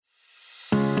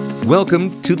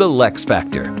Welcome to the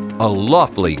LeXFactor, a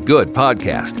lawfully good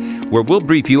podcast where we'll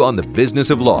brief you on the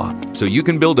business of law so you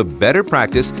can build a better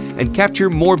practice and capture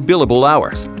more billable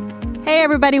hours. Hey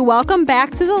everybody, welcome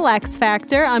back to the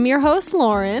LeXFactor. I'm your host,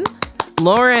 Lauren.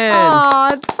 Lauren. Aw,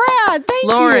 Brad, thank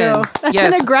you. That's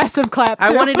yes. an aggressive clap, too.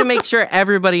 I wanted to make sure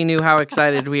everybody knew how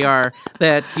excited we are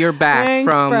that you're back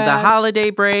from Brad. the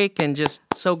holiday break, and just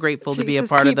so grateful to be a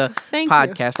part of the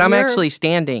podcast. I'm actually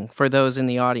standing for those in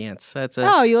the audience. That's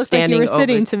a you look like you were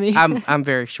sitting to me. I'm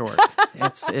very short.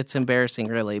 It's embarrassing,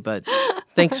 really, but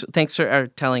thanks for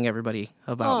telling everybody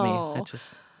about me. That's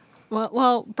just.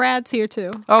 Well, Brad's here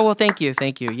too. Oh, well, thank you.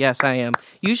 Yes, I am.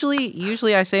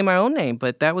 Usually I say my own name,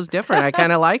 but that was different. I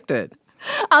kind of liked it.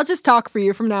 I'll just talk for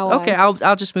you from now on. Okay,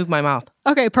 I'll just move my mouth.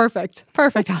 Okay, perfect.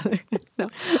 No.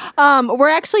 We're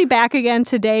actually back again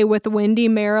today with Wendy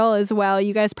Merrill as well.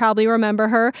 You guys probably remember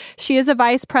her. She is a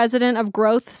vice president of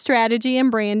growth strategy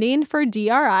and branding for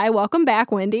DRI. Welcome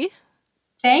back, Wendy.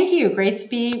 Thank you. Great to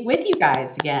be with you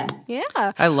guys again. Yeah.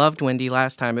 I loved Wendy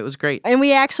last time. It was great. And we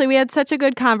had such a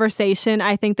good conversation.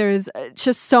 I think there's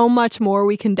just so much more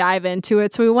we can dive into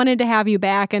it. So we wanted to have you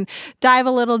back and dive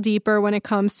a little deeper when it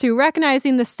comes to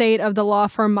recognizing the state of the law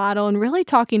firm model and really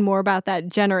talking more about that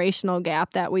generational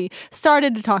gap that we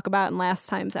started to talk about in last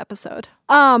time's episode.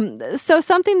 So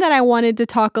something that I wanted to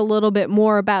talk a little bit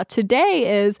more about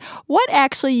today is what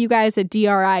actually you guys at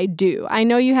DRI do. I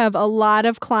know you have a lot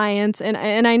of clients and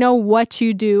I know what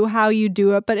you do, how you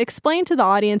do it, but explain to the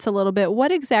audience a little bit what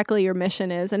exactly your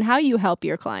mission is and how you help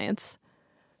your clients.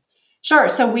 Sure.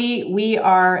 So we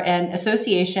are an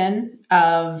association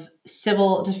of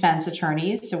civil defense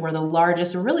attorneys. So we're the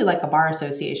largest, we're really like a bar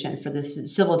association for the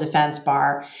civil defense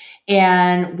bar.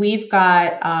 And we've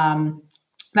got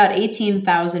about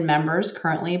 18,000 members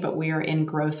currently, but we are in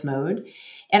growth mode.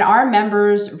 And our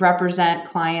members represent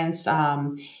clients,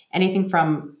 anything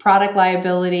from product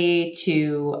liability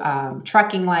to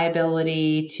trucking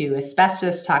liability to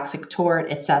asbestos, toxic tort,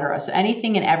 et cetera. So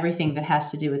anything and everything that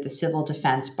has to do with the civil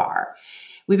defense bar.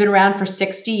 We've been around for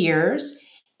 60 years.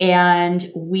 And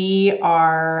we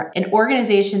are an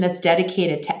organization that's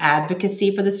dedicated to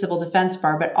advocacy for the civil defense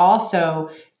bar, but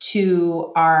also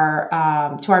to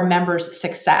our members'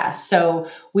 success. So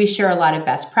we share a lot of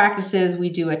best practices.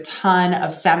 We do a ton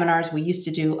of seminars. We used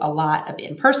to do a lot of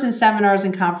in-person seminars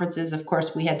and conferences. Of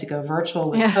course, we had to go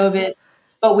virtual with COVID,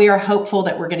 but we are hopeful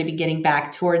that we're going to be getting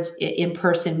back towards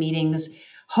in-person meetings,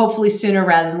 hopefully sooner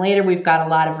rather than later. We've got a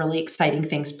lot of really exciting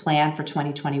things planned for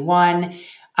 2021.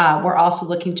 We're also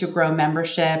looking to grow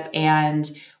membership,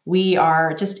 and we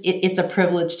are it's a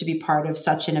privilege to be part of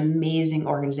such an amazing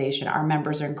organization. Our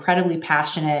members are incredibly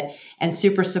passionate and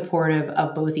super supportive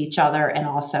of both each other and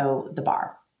also the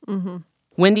bar. Mm-hmm.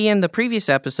 Wendy, in the previous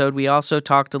episode, we also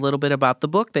talked a little bit about the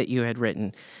book that you had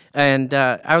written. And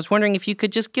I was wondering if you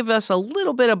could just give us a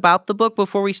little bit about the book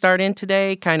before we start in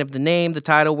today, kind of the name, the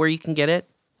title, where you can get it.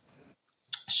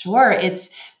 Sure. It's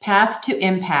Path to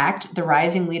Impact, The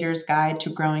Rising Leader's Guide to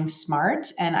Growing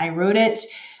Smart. And I wrote it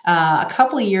a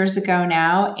couple of years ago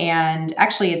now. And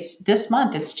actually, it's this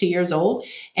month. It's 2 years old.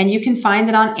 And you can find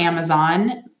it on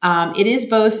Amazon. It is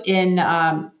both in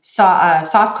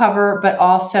soft cover, but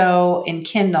also in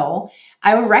Kindle.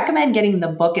 I would recommend getting the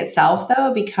book itself,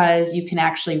 though, because you can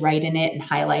actually write in it and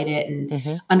highlight it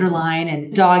and underline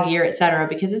and dog ear, et cetera,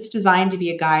 because it's designed to be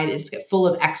a guide. It's full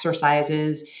of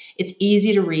exercises. It's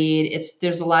easy to read.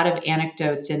 There's a lot of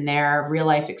anecdotes in there, real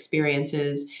life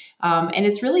experiences. And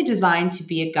it's really designed to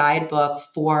be a guidebook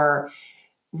for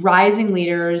rising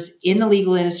leaders in the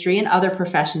legal industry and other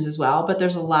professions as well. But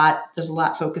there's a lot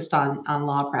focused on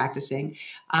law practicing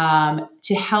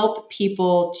to help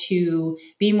people to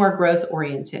be more growth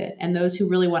oriented. And those who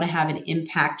really want to have an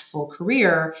impactful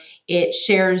career, it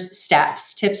shares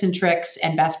steps, tips and tricks,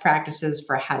 and best practices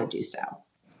for how to do so.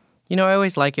 You know, I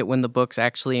always like it when the books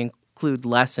actually include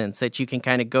lessons that you can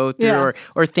kind of go through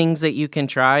or things that you can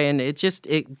try. And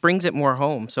it brings it more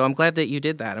home. So I'm glad that you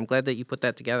did that. I'm glad that you put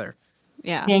that together.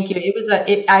 Yeah. Thank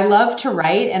you. I love to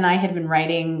write, and I had been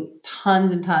writing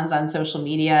tons and tons on social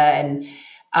media and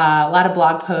a lot of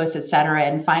blog posts, et cetera.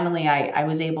 And finally, I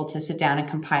was able to sit down and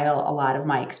compile a lot of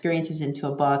my experiences into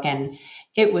a book, and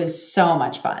it was so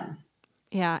much fun.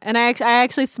 Yeah, and I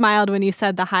actually smiled when you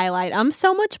said the highlight. I'm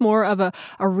so much more of a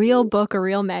real book, a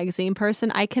real magazine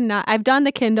person. I've done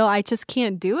the Kindle. I just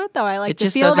can't do it, though. I like to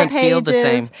feel the pages. It just doesn't feel the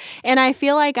same. And I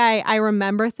feel like I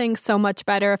remember things so much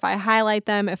better if I highlight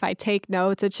them, if I take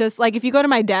notes. It's just like if you go to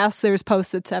my desk, there's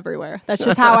Post-its everywhere. That's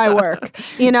just how I work,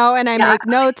 and I make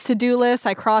notes, to-do lists.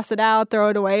 I cross it out, throw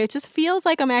it away. It just feels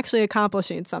like I'm actually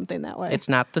accomplishing something that way. It's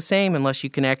not the same unless you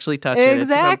can actually touch it.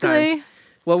 Exactly.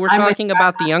 Well, we're talking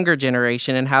about the younger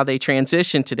generation and how they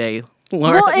transition today.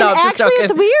 Lauren. Well, and no, actually,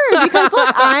 it's weird because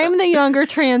look, I'm the younger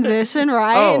transition,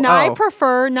 right? And I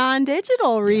prefer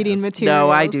non-digital reading materials. No,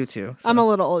 I do too. So. I'm a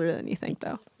little older than you think,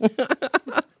 though.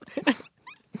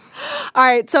 All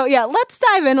right. So, yeah, let's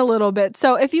dive in a little bit.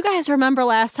 So if you guys remember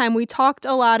last time, we talked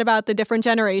a lot about the different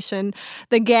generation,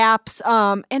 the gaps,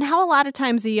 and how a lot of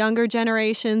times the younger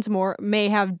generations may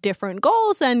have different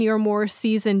goals than your more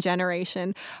seasoned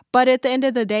generation. But at the end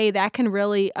of the day, that can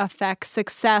really affect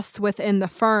success within the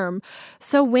firm.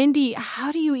 So, Wendy,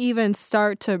 how do you even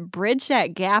start to bridge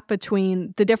that gap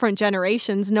between the different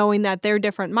generations, knowing that their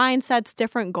different mindsets,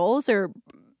 different goals are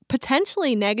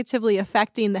potentially negatively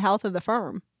affecting the health of the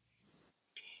firm?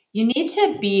 You need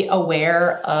to be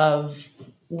aware of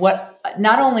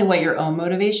not only what your own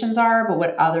motivations are, but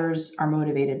what others are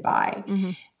motivated by.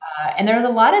 Mm-hmm. And there's a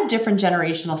lot of different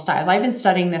generational styles. I've been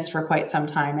studying this for quite some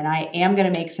time, and I am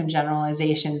going to make some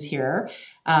generalizations here.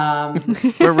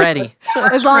 We're ready.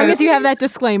 As long as you have that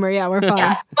disclaimer, yeah, we're fine.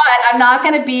 Yes, but I'm not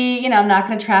going to I'm not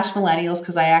going to trash millennials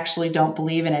because I actually don't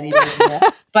believe in any of those.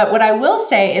 But what I will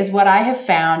say is what I have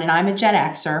found, and I'm a Gen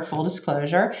Xer, full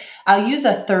disclosure, I'll use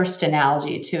a thirst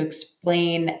analogy to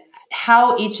explain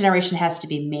how each generation has to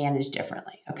be managed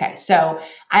differently. Okay, so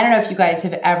I don't know if you guys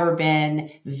have ever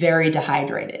been very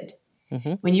dehydrated.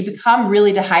 Mm-hmm. When you become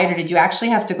really dehydrated, you actually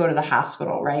have to go to the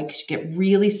hospital, right? Because you get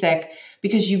really sick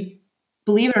because you,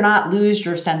 believe it or not, lose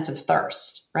your sense of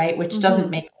thirst, right? Which mm-hmm. doesn't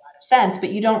make a lot of sense,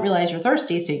 but you don't realize you're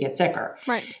thirsty, so you get sicker.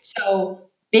 Right. So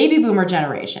baby boomer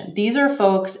generation, these are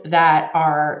folks that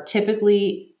are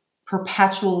typically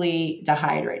perpetually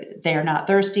dehydrated. They are not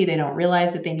thirsty. They don't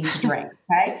realize that they need to drink,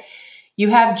 okay? You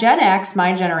have Gen X,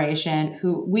 my generation,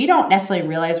 who we don't necessarily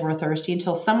realize we're thirsty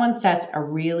until someone sets a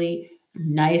really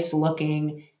nice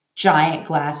looking giant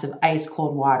glass of ice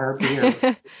cold water beer.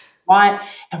 And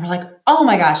we're like, oh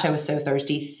my gosh, I was so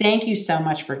thirsty. Thank you so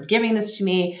much for giving this to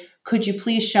me. Could you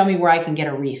please show me where I can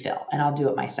get a refill? And I'll do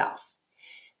it myself.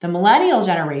 The millennial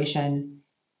generation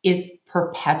is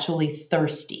perpetually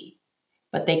thirsty,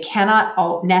 but they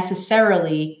cannot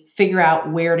necessarily figure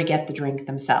out where to get the drink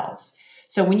themselves.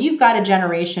 So when you've got a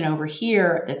generation over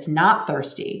here that's not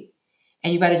thirsty,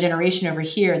 and you've got a generation over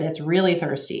here that's really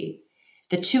thirsty,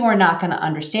 the two are not going to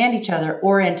understand each other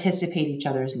or anticipate each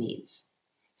other's needs.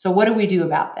 So what do we do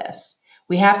about this?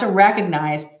 We have to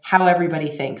recognize how everybody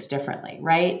thinks differently,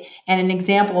 right? And an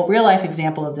example, real life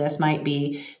example of this might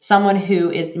be someone who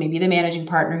is maybe the managing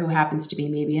partner who happens to be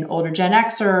maybe an older Gen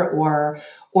Xer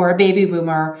or a baby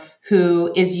boomer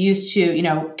who is used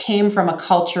to, came from a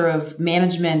culture of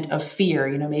management of fear,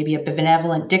 maybe a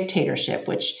benevolent dictatorship,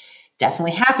 which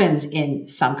definitely happens in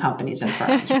some companies and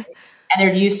firms. Right? And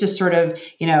they're used to sort of,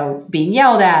 being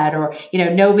yelled at or,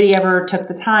 nobody ever took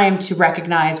the time to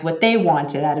recognize what they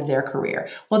wanted out of their career.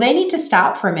 Well, they need to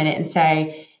stop for a minute and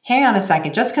say, hang on a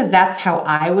second, just because that's how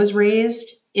I was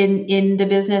raised in the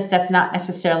business, that's not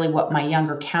necessarily what my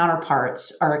younger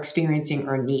counterparts are experiencing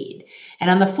or need. And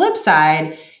on the flip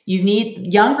side,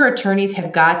 younger attorneys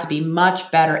have got to be much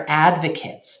better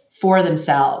advocates for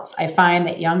themselves. I find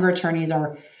that younger attorneys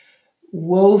are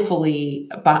woefully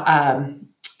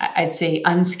I'd say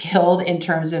unskilled in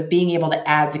terms of being able to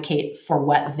advocate for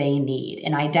what they need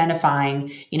and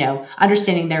identifying,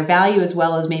 understanding their value as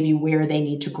well as maybe where they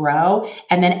need to grow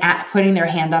and then putting their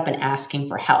hand up and asking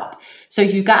for help. So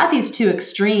if you've got these two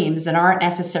extremes that aren't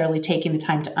necessarily taking the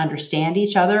time to understand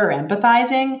each other or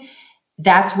empathizing,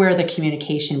 that's where the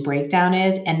communication breakdown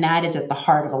is. And that is at the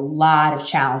heart of a lot of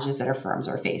challenges that our firms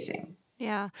are facing.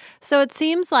 Yeah. So it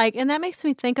seems like, and that makes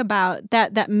me think about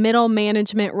that middle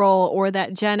management role or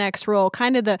that Gen X role,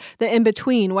 kind of the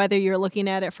in-between, whether you're looking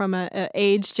at it from a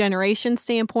age generation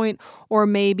standpoint or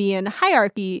maybe in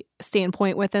hierarchy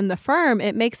standpoint within the firm.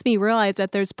 It makes me realize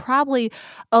that there's probably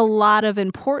a lot of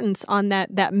importance on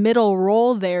that middle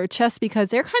role there, just because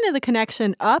they're kind of the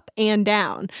connection up and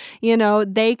down.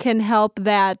 They can help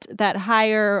that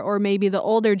higher or maybe the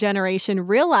older generation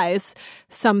realize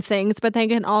some things, but they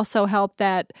can also help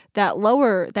that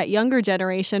younger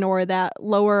generation or that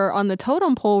lower on the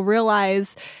totem pole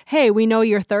realize, hey, we know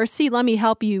you're thirsty. Let me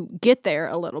help you get there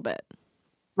a little bit.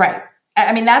 Right.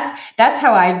 I mean, that's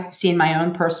how I've seen my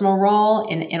own personal role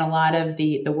in a lot of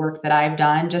the work that I've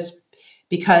done, just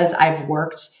because I've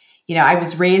worked, I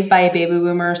was raised by a baby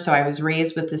boomer. So I was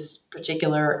raised with this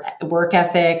particular work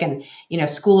ethic and,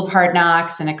 school of hard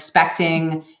knocks and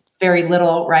expecting very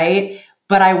little, right?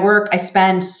 But I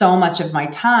spend so much of my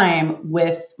time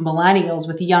with millennials,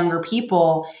 with younger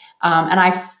people. And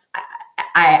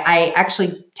I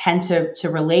actually tend to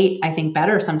relate, I think,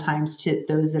 better sometimes to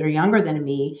those that are younger than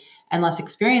me and less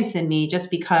experienced than me, just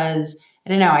because, I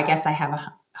don't know, I guess I have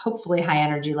hopefully high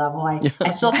energy level. I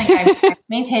still think I'm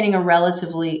maintaining a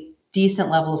relatively decent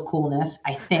level of coolness,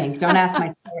 I think. Don't ask my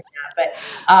partner that,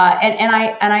 but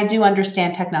and I do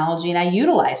understand technology and I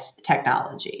utilize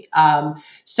technology.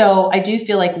 So I do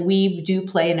feel like we do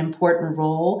play an important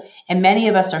role, and many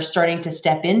of us are starting to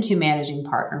step into managing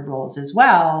partner roles as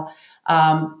well.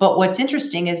 But what's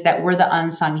interesting is that we're the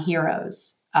unsung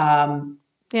heroes.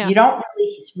 You don't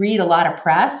really read a lot of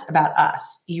press about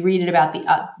us. You read it about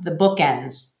the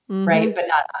bookends, right? But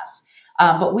not us.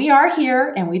 But we are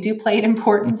here and we do play an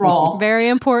important role. Very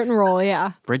important role,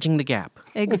 yeah. Bridging the gap.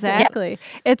 Exactly.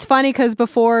 It's funny because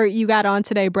before you got on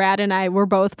today, Brad and I were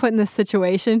both put in this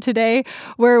situation today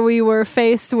where we were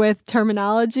faced with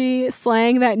terminology,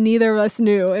 slang that neither of us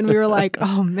knew. And we were like,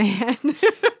 oh, man.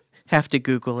 Have to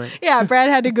Google it. Yeah, Brad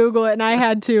had to Google it and I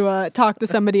had to talk to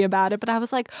somebody about it. But I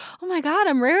was like, oh my God,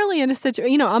 I'm rarely in a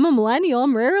situation, I'm a millennial.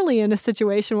 I'm rarely in a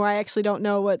situation where I actually don't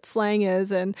know what slang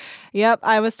is. And yep,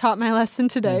 I was taught my lesson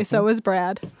today. So was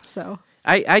Brad. So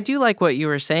I do like what you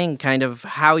were saying, kind of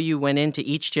how you went into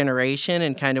each generation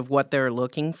and kind of what they're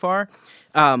looking for.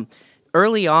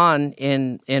 Early on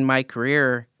in my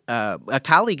career, a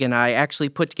colleague and I actually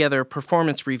put together a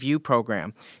performance review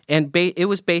program, and it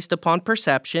was based upon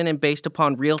perception and based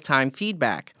upon real-time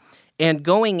feedback. And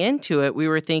going into it, we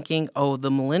were thinking, the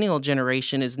millennial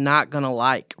generation is not going to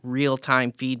like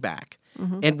real-time feedback.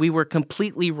 And we were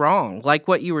completely wrong. Like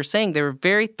what you were saying, they were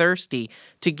very thirsty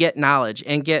to get knowledge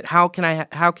and get how can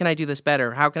I do this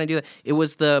better? How can I do that? It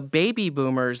was the baby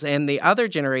boomers and the other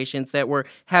generations that were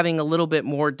having a little bit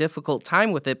more difficult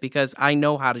time with it because I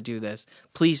know how to do this.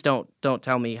 Please don't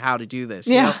tell me how to do this.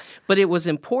 Yeah. But it was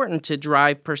important to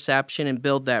drive perception and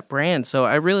build that brand. So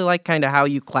I really like kind of how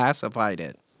you classified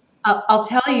it. I'll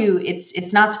tell you,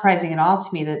 it's not surprising at all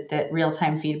to me that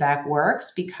real-time feedback works,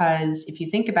 because if you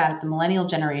think about it, the millennial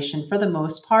generation, for the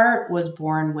most part, was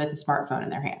born with a smartphone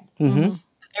in their hand.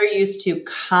 They're used to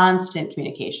constant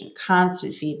communication,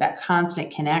 constant feedback,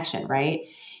 constant connection, right?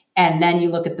 And then you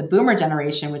look at the boomer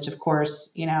generation, which of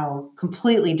course,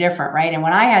 completely different, right? And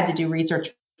when I had to do research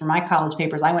for my college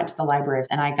papers, I went to the library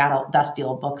and I got a dusty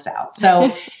old books out.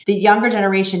 So the younger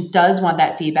generation does want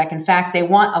that feedback. In fact, they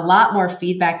want a lot more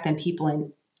feedback than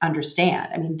people understand.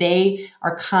 I mean, they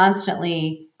are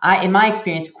constantly, in my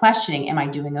experience, questioning, am I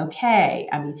doing okay?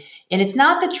 I mean, and it's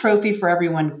not the trophy for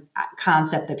everyone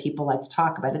concept that people like to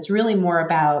talk about. It's really more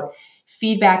about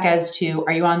feedback as to,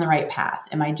 are you on the right path?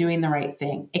 Am I doing the right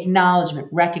thing? Acknowledgement,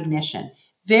 recognition.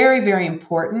 Very, very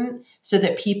important so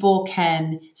that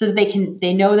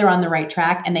they know they're on the right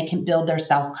track and they can build their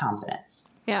self-confidence.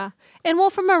 Yeah. And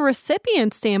well, from a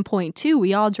recipient standpoint too,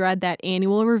 we all dread that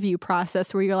annual review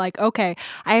process where you're like, okay,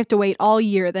 I have to wait all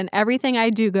year. Then everything I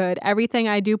do good, everything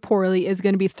I do poorly is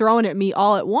going to be thrown at me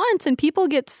all at once. And people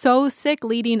get so sick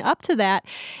leading up to that.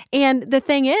 And the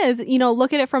thing is,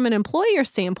 look at it from an employer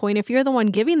standpoint. If you're the one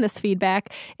giving this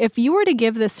feedback, if you were to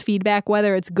give this feedback,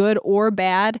 whether it's good or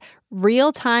bad,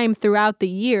 real time throughout the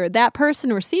year, that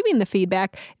person receiving the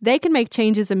feedback, they can make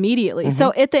changes immediately.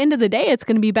 So at the end of the day, it's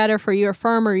going to be better for your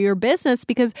firm or your business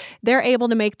because they're able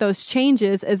to make those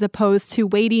changes as opposed to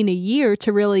waiting a year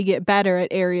to really get better at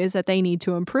areas that they need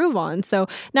to improve on. So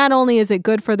not only is it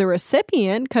good for the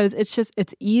recipient because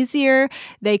it's easier,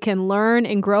 they can learn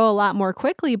and grow a lot more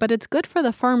quickly, but it's good for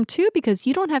the firm too because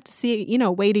you don't have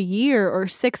to wait a year or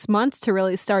 6 months to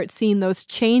really start seeing those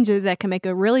changes that can make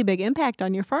a really big impact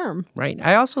on your firm. Right.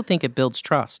 I also think it builds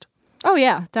trust. Oh,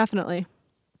 yeah, definitely.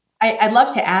 I'd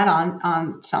love to add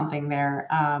on something there.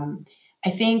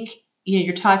 I think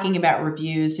you're talking about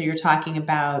reviews, so you're talking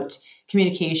about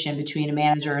communication between a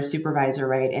manager or a supervisor,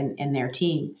 right, and their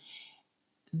team.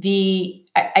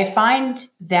 I find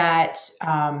that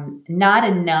not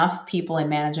enough people in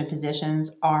management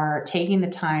positions are taking the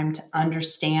time to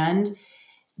understand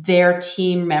their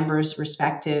team members'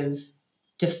 respective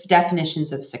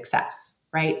definitions of success.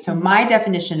 Right? So my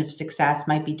definition of success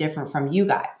might be different from you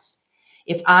guys.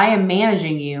 If I am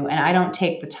managing you and I don't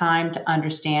take the time to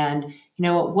understand,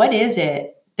 what is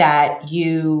it that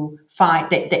you find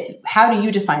that how do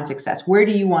you define success? Where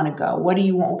do you want to go? What do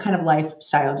you want? What kind of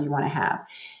lifestyle do you want to have?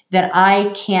 Then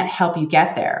I can't help you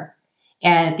get there.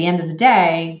 And at the end of the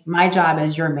day, my job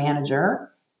as your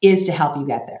manager is to help you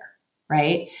get there.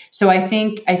 Right. So I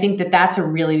think that that's a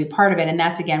really big part of it. And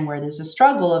that's, again, where there's a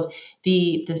struggle of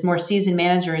this more seasoned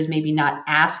manager is maybe not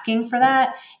asking for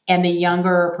that. And the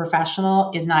younger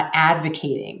professional is not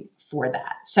advocating for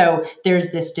that. So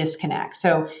there's this disconnect.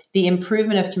 So the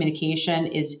improvement of communication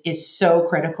is so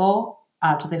critical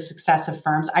to the success of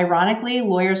firms. Ironically,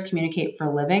 lawyers communicate for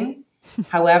a living.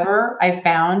 However, I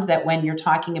found that when you're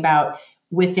talking about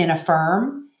within a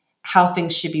firm, how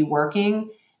things should be working,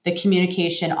 the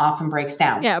communication often breaks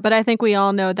down. Yeah, but I think we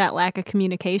all know that lack of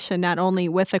communication, not only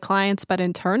with the clients, but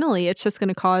internally, it's just going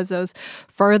to cause those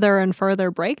further and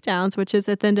further breakdowns, which is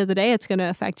at the end of the day, it's going to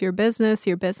affect your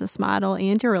business model,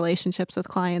 and your relationships with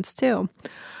clients too.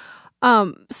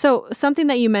 So something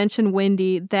that you mentioned,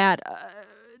 Wendy, that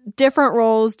different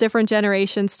roles, different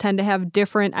generations tend to have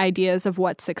different ideas of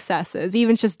what success is,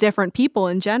 even just different people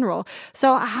in general.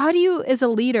 So how do you, as a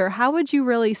leader, how would you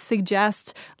really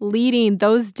suggest leading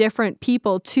those different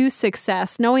people to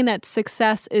success, knowing that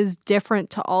success is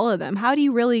different to all of them? How do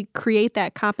you really create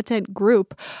that competent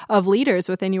group of leaders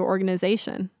within your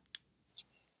organization?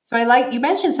 So you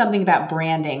mentioned something about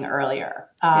branding earlier.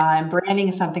 Yes. And branding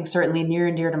is something certainly near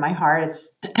and dear to my heart.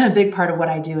 It's a big part of what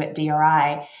I do at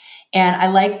DRI. And I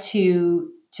like to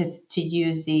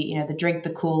use the drink the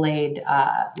Kool-Aid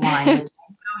line,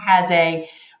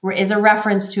 which is a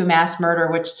reference to a mass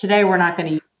murder, which today we're not going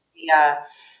to use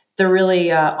the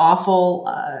really awful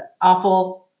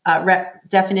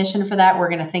definition for that. We're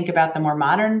going to think about the more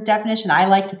modern definition. I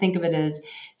like to think of it as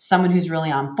someone who's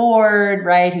really on board,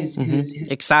 right? Who's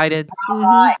excited.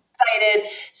 Excited.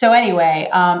 So anyway,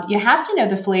 you have to know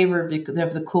the flavor of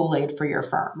the Kool-Aid for your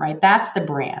firm, right? That's the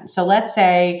brand. So let's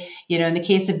say, in the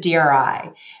case of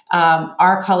DRI,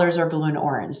 our colors are blue and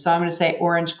orange. So I'm going to say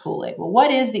orange Kool-Aid. Well, what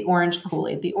is the orange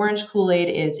Kool-Aid? The orange Kool-Aid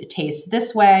it tastes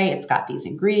this way. It's got these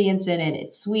ingredients in it.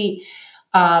 It's sweet.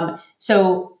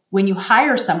 So when you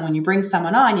hire someone, you bring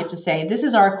someone on, you have to say, this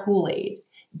is our Kool-Aid.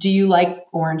 Do you like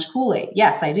orange Kool-Aid?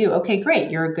 Yes, I do. Okay,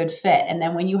 great. You're a good fit. And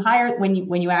then when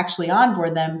you actually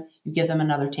onboard them, you give them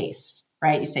another taste,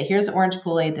 right? You say, here's orange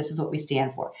Kool-Aid. This is what we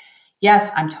stand for.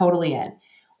 Yes, I'm totally in.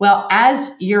 Well,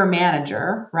 as your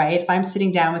manager, right? If I'm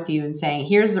sitting down with you and saying,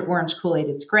 here's the orange Kool-Aid,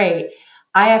 it's great.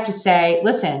 I have to say,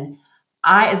 listen,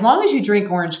 as long as you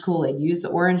drink orange Kool-Aid, use the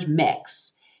orange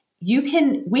mix, we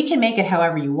can make it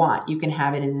however you want. You can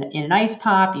have it in an ice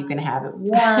pop. You can have it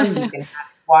warm. You can have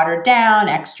it watered down,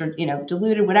 extra,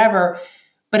 diluted, whatever.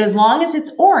 But as long as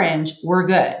it's orange, we're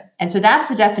good. And so that's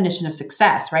the definition of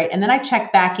success, right? And then I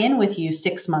check back in with you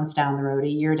 6 months down the road, a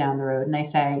year down the road, and I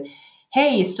say,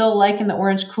 hey, you still liking the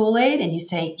orange Kool-Aid? And you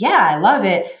say, yeah, I love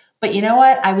it. But you know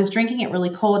what? I was drinking it really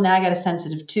cold. Now I got a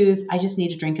sensitive tooth. I just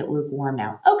need to drink it lukewarm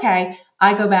now. Okay.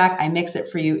 I go back, I mix it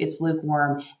for you. It's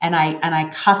lukewarm, and I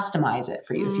customize it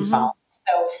for you if you follow.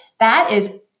 So that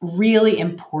is really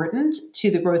important to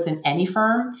the growth in any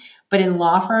firm. But in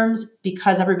law firms,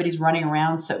 because everybody's running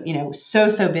around so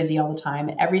busy all the time,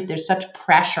 there's such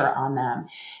pressure on them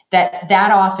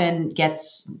that often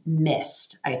gets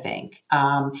missed, I think.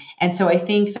 And so I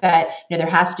think that there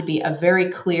has to be a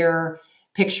very clear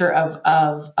picture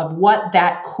of what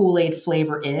that Kool-Aid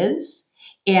flavor is,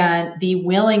 and the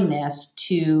willingness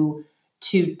to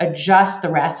adjust the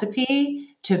recipe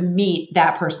to meet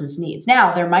that person's needs.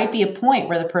 Now, there might be a point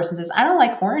where the person says, I don't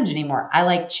like orange anymore. I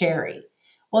like cherry.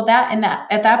 Well,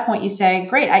 at that point you say,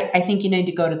 great, I think you need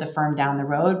to go to the firm down the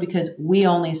road because we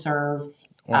only serve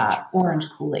orange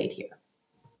Kool-Aid here.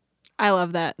 I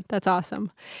love that. That's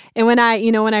awesome. And when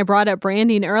I brought up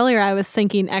branding earlier, I was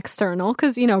thinking external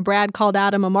because, Brad called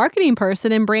out I'm a marketing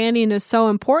person, and branding is so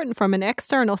important from an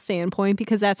external standpoint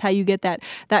because that's how you get that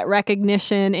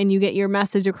recognition and you get your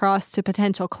message across to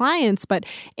potential clients. But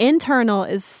internal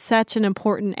is such an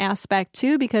important aspect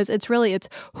too, because it's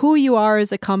who you are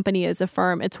as a company, as a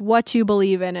firm. It's what you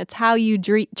believe in. It's how you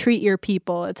treat your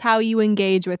people. It's how you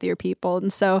engage with your people.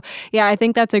 And so, yeah, I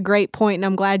think that's a great point, and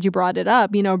I'm glad you brought it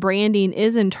up. Branding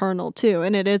is internal too,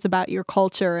 and it is about your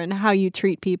culture and how you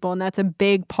treat people, and that's a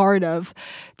big part of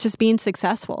just being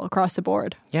successful across the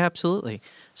board. Yeah, absolutely.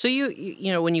 So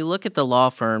when you look at the law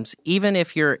firms, even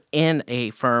if you're in a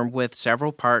firm with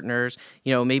several partners,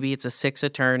 maybe it's a 6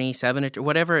 attorney, 7 attorney,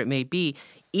 whatever it may be,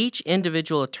 each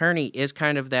individual attorney is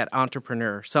kind of that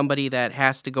entrepreneur, somebody that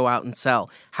has to go out and sell.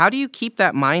 How do you keep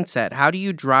that mindset? How do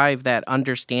you drive that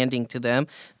understanding to them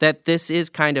that this is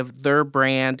kind of their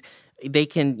brand? They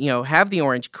can, have the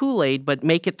orange Kool-Aid, but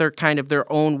make it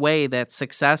their own way that's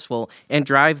successful and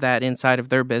drive that inside of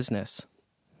their business.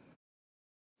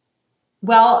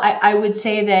 Well, I would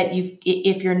say that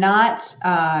if you're not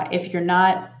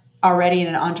already in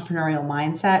an entrepreneurial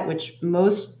mindset, which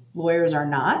most lawyers are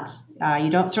not,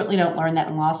 you certainly don't learn that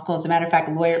in law school. As a matter of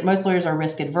fact, most lawyers are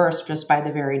risk adverse just by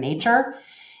their very nature,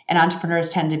 and entrepreneurs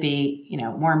tend to be,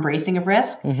 more embracing of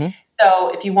risk. Mm-hmm.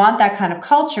 So if you want that kind of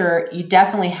culture, you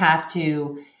definitely have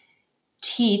to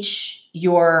teach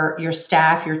your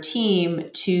staff, your team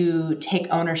to take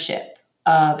ownership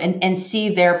of and see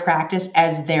their practice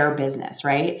as their business,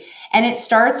 right? And it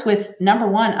starts with, number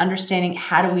one, understanding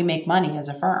how do we make money as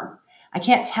a firm. I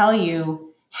can't tell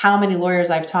you how many lawyers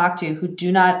I've talked to who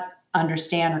do not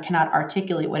understand or cannot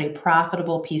articulate what a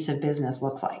profitable piece of business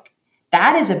looks like.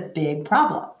 That is a big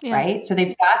problem, right? So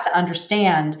they've got to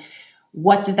understand,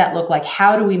 what does that look like?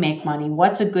 How do we make money?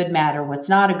 What's a good matter? What's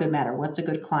not a good matter? What's a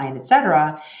good client, et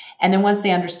cetera? And then once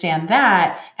they understand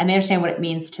that and they understand what it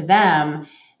means to them,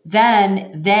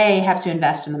 then they have to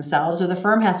invest in themselves, or the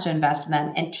firm has to invest in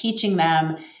them, and teaching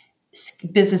them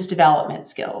business development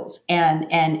skills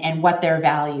and what their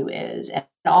value is, and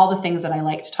all the things that I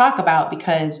like to talk about,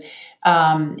 because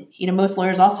most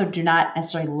lawyers also do not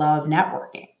necessarily love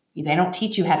networking. They don't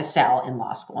teach you how to sell in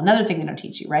law school. Another thing they don't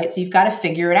teach you, right? So you've got to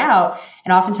figure it out.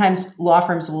 And oftentimes law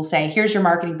firms will say, here's your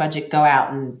marketing budget, go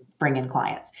out and bring in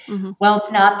clients. Mm-hmm. Well,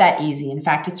 it's not that easy. In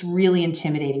fact, it's really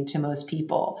intimidating to most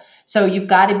people. So you've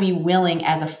got to be willing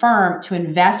as a firm to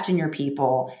invest in your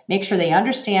people, make sure they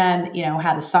understand,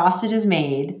 how the sausage is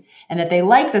made and that they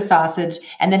like the sausage,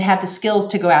 and then have the skills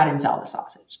to go out and sell the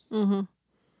sausage. Mm-hmm.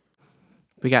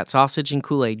 We got sausage and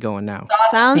Kool-Aid going now.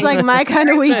 Sounds like my kind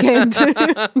of weekend.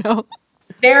 No.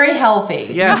 Very healthy.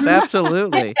 Yes,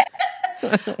 absolutely.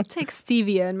 Take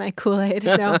stevia in my Kool-Aid.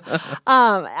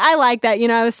 I like that.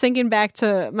 I was thinking back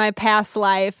to my past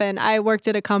life, and I worked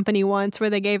at a company once where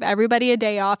they gave everybody a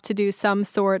day off to do some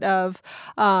sort of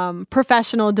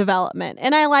professional development.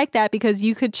 And I like that because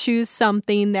you could choose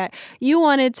something that you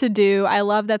wanted to do. I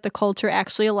love that the culture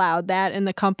actually allowed that, and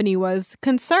the company was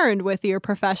concerned with your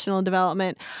professional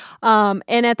development. And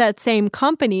at that same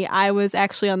company, I was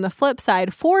actually on the flip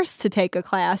side forced to take a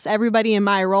class. Everybody in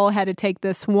my role had to take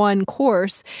this one course.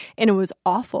 And it was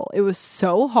awful. It was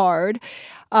so hard.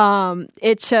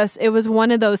 It was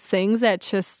one of those things that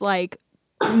just like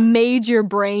made your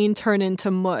brain turn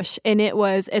into mush. And it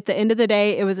was, at the end of the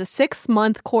day, it was a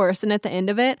 6-month course. And at the end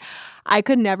of it, I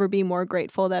could never be more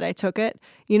grateful that I took it.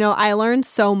 I learned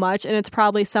so much, and it's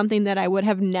probably something that I would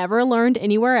have never learned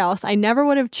anywhere else. I never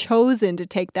would have chosen to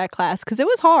take that class because it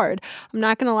was hard. I'm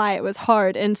not going to lie, it was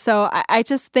hard. And so I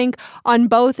just think on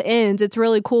both ends, it's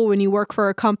really cool when you work for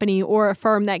a company or a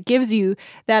firm that gives you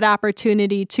that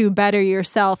opportunity to better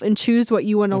yourself and choose what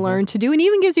you want to learn to do, and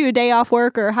even gives you a day off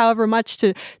work or however much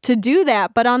to do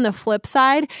that. But on the flip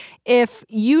side, if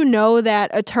you know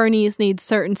that attorneys need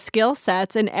certain skill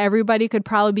sets and everybody could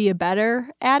probably be better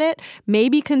at it,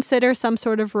 maybe consider some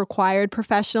sort of required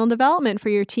professional development for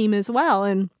your team as well.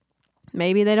 And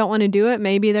maybe they don't want to do it.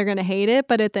 Maybe they're going to hate it.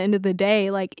 But at the end of the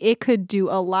day, like, it could do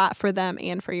a lot for them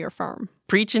and for your firm.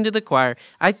 Preaching to the choir.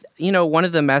 One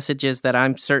of the messages that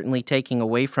I'm certainly taking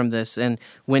away from this, and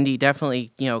Wendy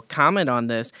definitely, comment on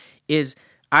this, is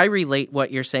I relate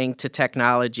what you're saying to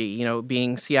technology,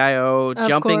 being CIO,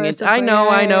 jumping in. I know,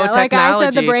 technology. Like I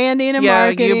said, the branding and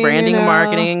marketing. Yeah, branding and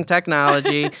marketing,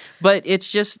 technology. But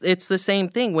it's the same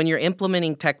thing. When you're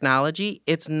implementing technology,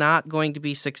 it's not going to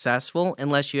be successful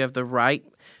unless you have the right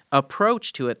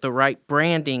approach to it, the right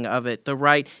branding of it,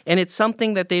 and it's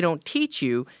something that they don't teach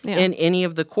you in any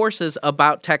of the courses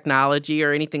about technology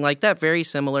or anything like that. Very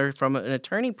similar from an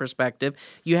attorney perspective.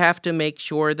 You have to make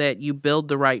sure that you build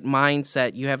the right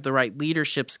mindset, you have the right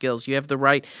leadership skills, you have the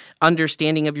right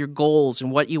understanding of your goals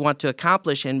and what you want to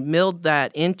accomplish, and build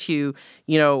that into,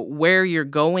 where you're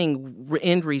going,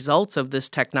 end results of this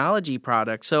technology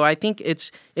product. So I think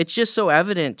it's just so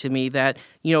evident to me that,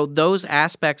 those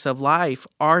aspects of life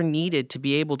are needed to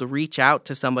be able to reach out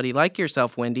to somebody like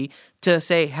yourself, Wendy, to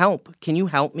say, can you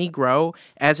help me grow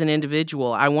as an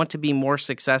individual? I want to be more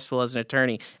successful as an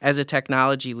attorney, as a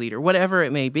technology leader, whatever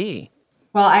it may be.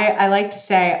 Well, I like to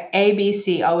say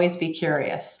ABC, always be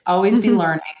curious, always be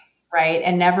learning, right?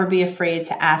 And never be afraid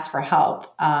to ask for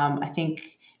help. I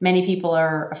think many people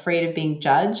are afraid of being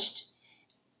judged,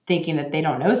 thinking that they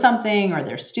don't know something or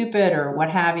they're stupid or what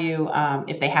have you,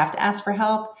 if they have to ask for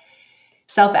help.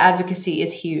 Self-advocacy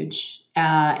is huge.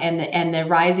 And the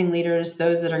rising leaders,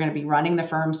 those that are going to be running the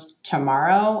firms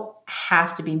tomorrow,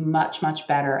 have to be much, much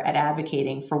better at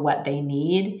advocating for what they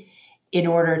need in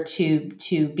order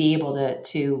to be able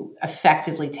to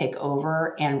effectively take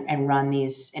over and run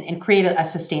these and create a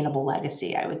sustainable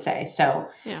legacy, I would say. So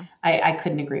yeah. I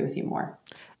couldn't agree with you more.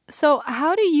 So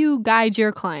how do you guide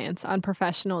your clients on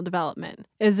professional development?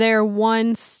 Is there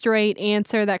one straight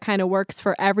answer that kind of works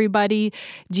for everybody?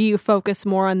 Do you focus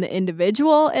more on the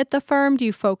individual at the firm? Do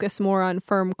you focus more on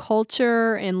firm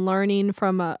culture and learning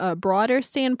from a broader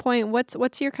standpoint?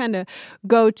 What's your kind of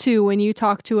go-to when you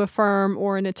talk to a firm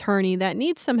or an attorney that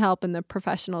needs some help in the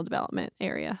professional development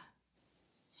area?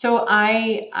 So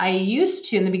I used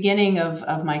to, in the beginning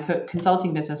of my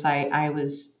consulting business, I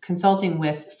was consulting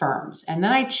with firms, and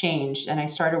then I changed and I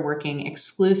started working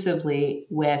exclusively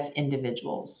with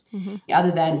individuals,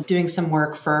 other than doing some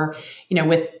work for,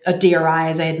 with a DRI,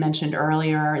 as I had mentioned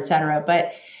earlier, et cetera.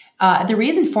 But The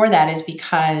reason for that is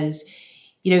because,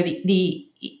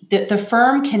 the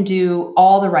firm can do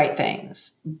all the right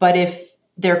things, but if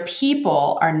their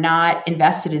people are not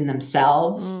invested in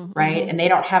themselves, right, and they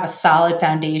don't have a solid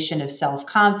foundation of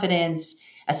self-confidence,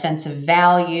 a sense of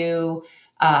value,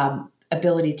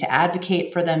 ability to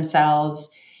advocate for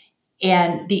themselves,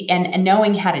 and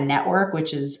knowing how to network,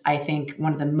 which is, I think,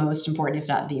 one of the most important, if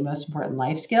not the most important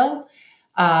life skill,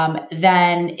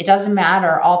 then it doesn't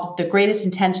matter all the greatest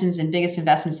intentions and biggest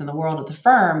investments in the world of the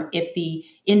firm. If the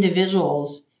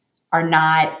individuals are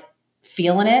not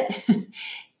feeling it,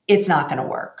 it's not going to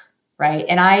work, right?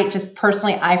 And I just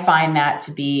personally, I find that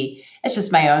to be, it's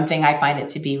just my own thing. I find it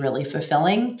to be really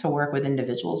fulfilling to work with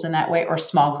individuals in that way, or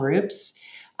small groups.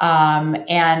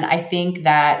 And I think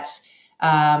that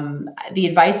the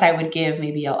advice I would give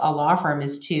maybe a law firm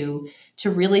is to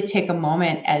really take a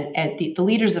moment at the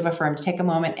leaders of a firm to take a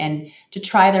moment and to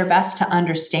try their best to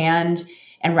understand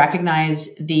and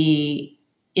recognize the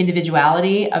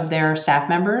individuality of their staff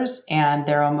members and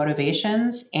their own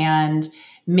motivations, and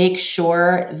make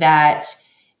sure that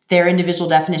their individual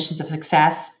definitions of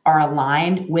success are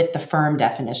aligned with the firm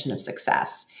definition of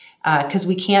success. Because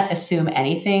we can't assume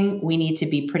anything. We need to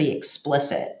be pretty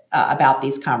explicit about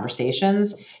these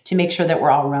conversations to make sure that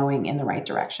we're all rowing in the right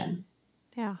direction.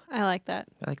 Yeah, I like that.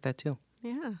 I like that too.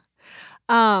 Yeah.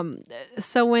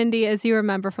 So Wendy, as you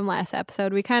remember from last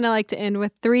episode, we kind of like to end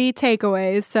with 3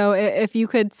 takeaways. So if you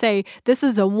could say, this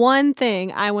is the one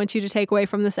thing I want you to take away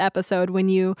from this episode when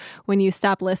you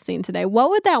stop listening today, what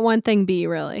would that one thing be,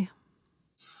 really?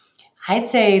 I'd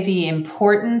say the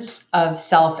importance of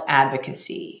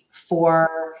self-advocacy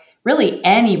for really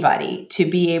anybody to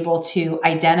be able to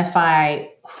identify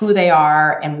who they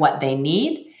are and what they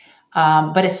need.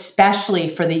 But especially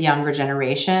for the younger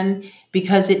generation,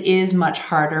 because it is much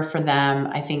harder for them,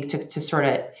 I think, to sort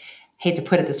of, hate to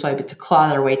put it this way, but to claw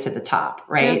their way to the top,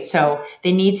 right? Yeah. So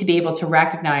they need to be able to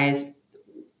recognize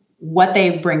what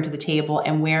they bring to the table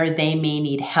and where they may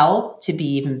need help to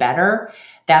be even better.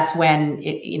 That's when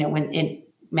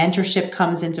mentorship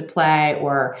comes into play,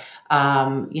 or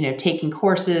taking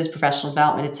courses, professional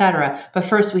development, et cetera. But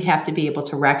first, we have to be able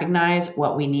to recognize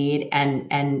what we need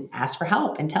and ask for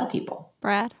help and tell people.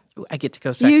 Brad? I get to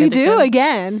go second. You do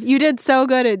again. You did so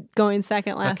good at going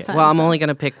second last time. Well, I'm only going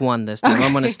to pick one this time. Okay.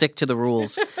 I'm going to stick to the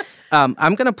rules. I'm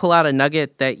going to pull out a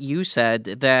nugget that you said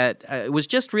that it was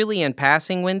just really in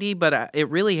passing, Wendy, but it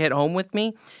really hit home with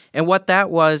me. And what that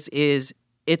was is,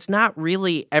 it's not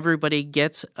really everybody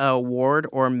gets an award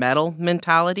or medal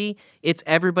mentality. It's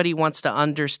everybody wants to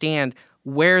understand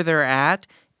where they're at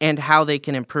and how they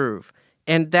can improve.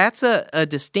 And that's a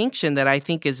distinction that I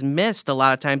think is missed a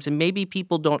lot of times, and maybe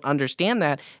people don't understand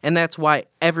that, and that's why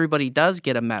everybody does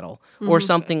get a medal or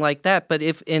something like that. But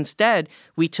if instead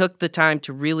we took the time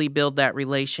to really build that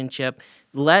relationship,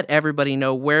 let everybody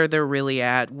know where they're really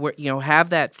at, have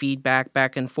that feedback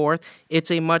back and forth, it's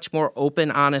a much more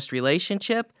open, honest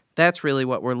relationship. That's really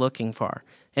what we're looking for.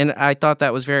 And I thought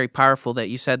that was very powerful that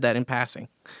you said that in passing.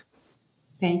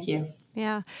 Thank you.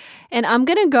 Yeah. And I'm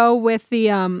going to go with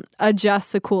the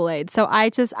adjust the Kool-Aid. So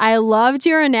I loved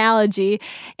your analogy.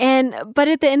 But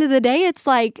at the end of the day, it's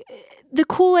like the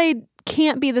Kool-Aid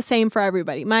can't be the same for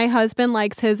everybody. My husband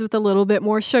likes his with a little bit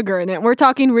more sugar in it. We're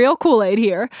talking real Kool-Aid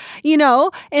here,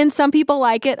 and some people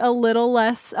like it a little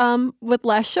less, with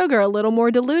less sugar, a little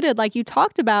more diluted, like you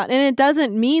talked about. And it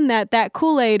doesn't mean that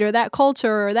Kool-Aid or that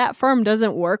culture or that firm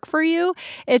doesn't work for you.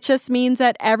 It just means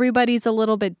that everybody's a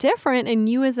little bit different, and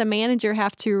you as a manager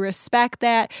have to respect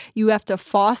that. You have to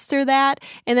foster that.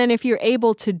 And then if you're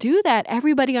able to do that,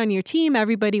 everybody on your team,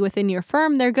 everybody within your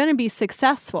firm, they're going to be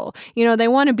successful. They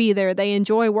want to be there. They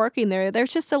enjoy working there. They're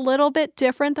just a little bit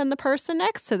different than the person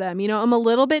next to them. I'm a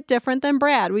little bit different than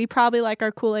Brad. We probably like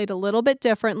our Kool-Aid a little bit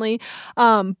differently,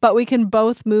 but we can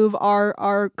both move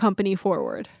our company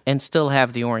forward. And still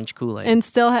have the orange Kool-Aid. And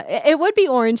still, it would be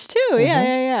orange too. Mm-hmm.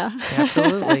 Yeah.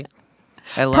 Absolutely.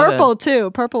 I love Purple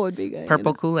too. Purple would be good.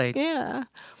 Purple Kool-Aid. Yeah.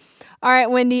 All right,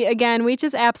 Wendy, again, we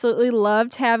just absolutely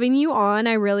loved having you on.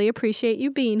 I really appreciate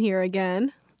you being here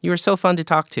again. You were so fun to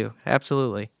talk to.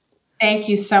 Absolutely. Thank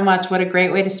you so much. What a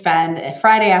great way to spend a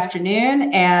Friday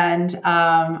afternoon. And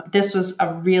this was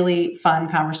a really fun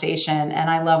conversation. And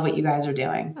I love what you guys are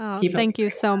doing. Oh, thank you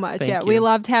so much. We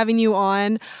loved having you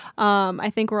on.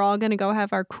 I think we're all going to go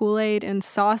have our Kool-Aid and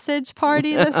sausage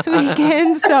party this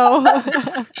weekend. So,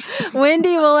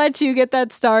 Wendy, we'll let you get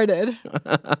that started.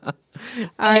 All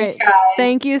right. Guys.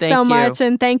 Thank you so much.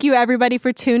 And thank you, everybody,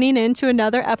 for tuning in to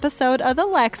another episode of The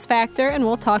LeXFactor. And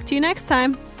we'll talk to you next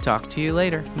time. Talk to you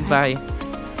later. Bye.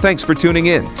 Thanks for tuning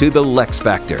in to The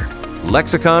LeXFactor.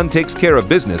 Lexicon takes care of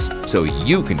business so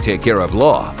you can take care of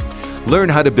law. Learn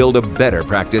how to build a better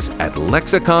practice at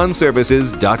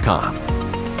lexiconservices.com.